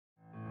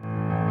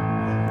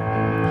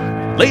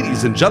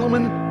Ladies and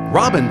gentlemen,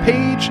 Robin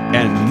Page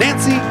and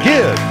Nancy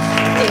Gibbs.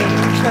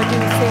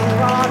 Introducing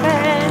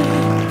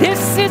Robin.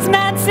 This is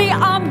Nancy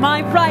on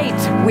my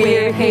right.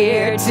 We're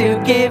here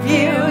to give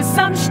you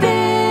some shtick.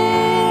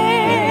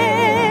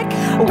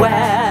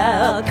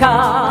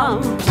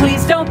 Welcome.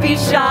 Please don't be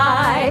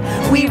shy.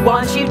 We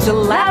want you to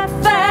laugh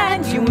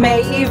and you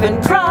may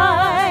even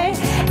cry.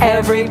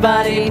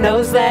 Everybody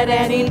knows that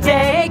any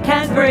day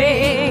can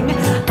bring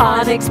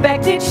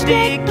unexpected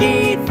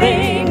shticky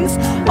things.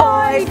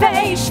 Oy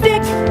vey,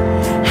 shtick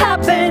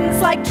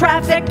happens like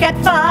traffic at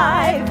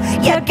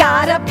 5. You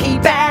gotta pee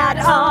bad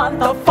on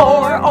the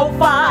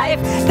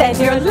 405. Then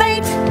you're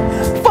late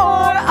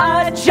for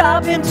a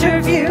job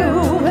interview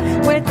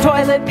with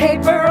toilet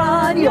paper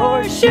on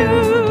your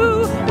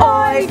shoe.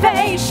 Oy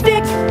vey,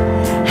 shtick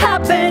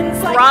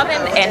happens like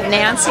Robin and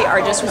Nancy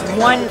are just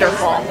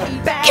wonderful.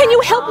 Can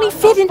you help me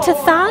fit into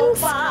thongs?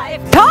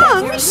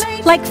 Thongs?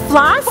 Like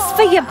floss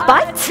for your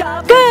butt?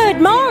 Good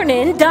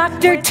morning,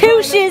 Dr.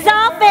 Touche's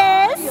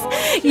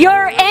office.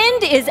 Your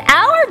end is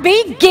our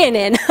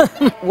beginning.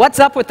 What's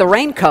up with the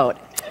raincoat?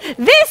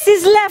 This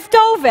is left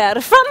over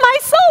from my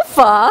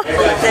sofa.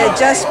 They're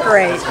just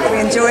great. We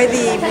enjoy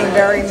the evening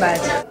very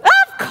much.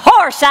 Of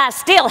course I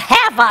still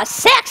have a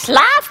sex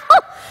life.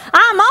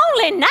 I'm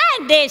only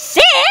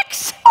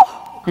 96.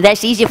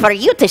 That's easy for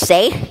you to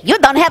say. You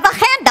don't have a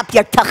hand up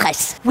your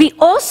tuchus. We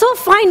also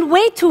find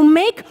way to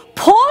make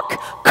pork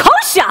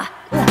kosher.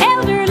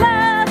 Elder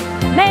love,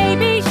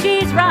 maybe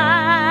she's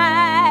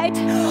right.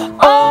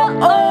 Oh,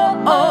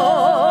 oh,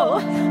 oh,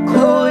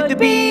 could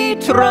be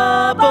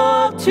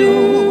trouble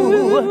tonight.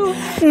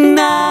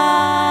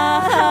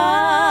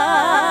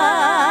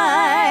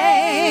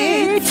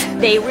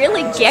 They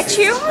really get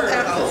you,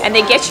 and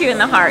they get you in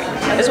the heart,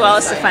 as well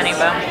as the funny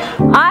bone.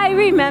 I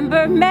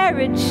remember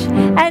marriage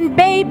and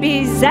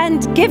babies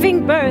and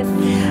giving birth.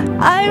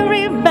 I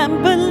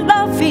remember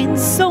loving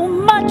so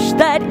much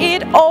that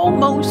it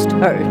almost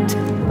hurt.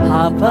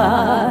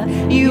 Papa,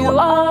 you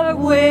are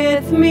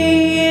with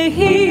me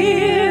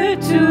here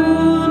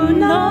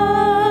tonight.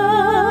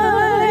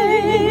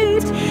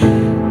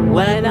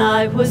 When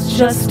I was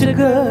just a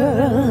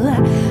girl,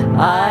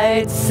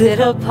 I'd sit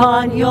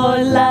upon your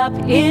lap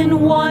in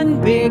one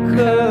big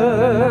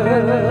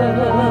curl.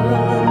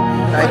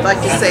 I'd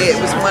like to say it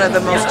was one of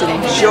the most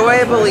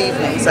enjoyable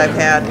evenings I've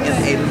had in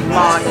a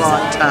long,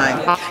 long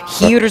time.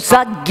 Here's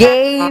a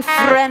gay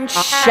French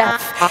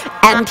chef,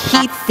 and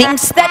he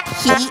thinks that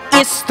he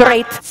is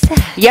straight.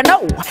 You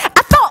know,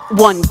 I thought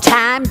one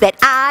time that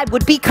I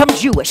would become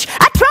Jewish.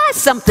 I'd try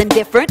something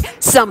different,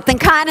 something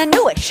kind of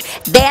newish.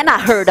 Then I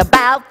heard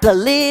about the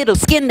little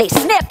skin they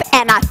snip,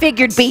 and I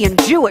figured being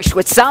Jewish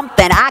was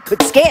something I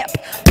could skip.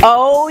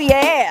 Oh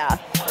yeah.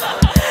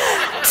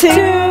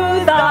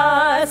 To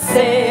the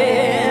city.